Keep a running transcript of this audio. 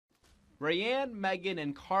Rayanne, Megan,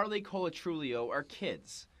 and Carly Colatrulio are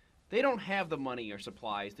kids. They don't have the money or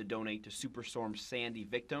supplies to donate to Superstorm Sandy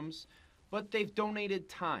victims, but they've donated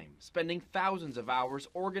time, spending thousands of hours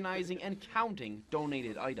organizing and counting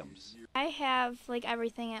donated items. I have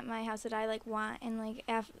everything at my house that I want, and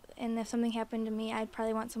if something happened to me, I'd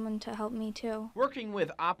probably want someone to help me too. Working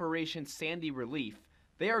with Operation Sandy Relief,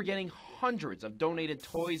 they are getting hundreds of donated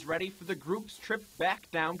toys ready for the group's trip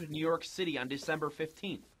back down to New York City on December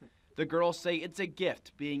 15th. The girls say it's a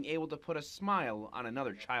gift being able to put a smile on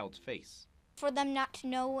another child's face. For them not to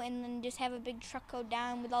know and then just have a big truck go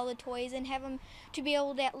down with all the toys and have them to be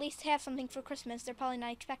able to at least have something for Christmas. They're probably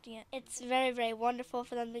not expecting it. It's very, very wonderful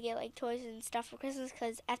for them to get toys and stuff for Christmas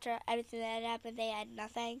because after everything that happened, they had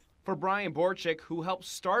nothing. For Brian Borchik, who helped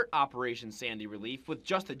start Operation Sandy Relief with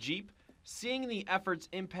just a Jeep, seeing the effort's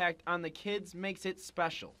impact on the kids makes it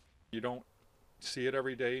special. You don't see it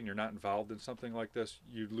every day and you're not involved in something like this,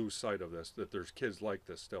 you lose sight of this, that there's kids like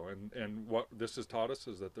this still. And what this has taught us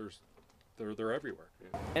is that they're everywhere.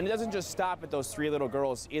 And it doesn't just stop at those three little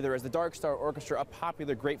girls either, as the Dark Star Orchestra, a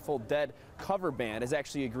popular Grateful Dead cover band, has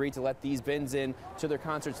actually agreed to let these bins in to their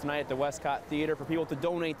concerts tonight at the Westcott Theater for people to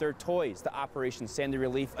donate their toys to Operation Sandy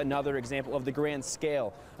Relief, another example of the grand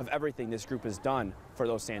scale of everything this group has done for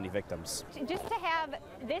those Sandy victims. Just to have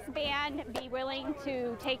this band be willing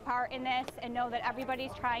to take part in this and know that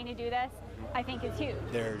everybody's trying to do this, I think is huge.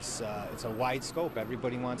 It's a wide scope.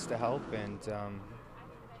 Everybody wants to help, and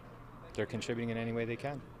they're contributing in any way they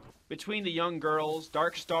can. Between the young girls,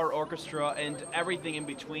 Dark Star Orchestra, and everything in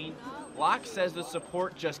between, Locke says the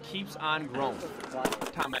support just keeps on growing.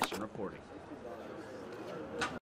 Tom Eschen reporting.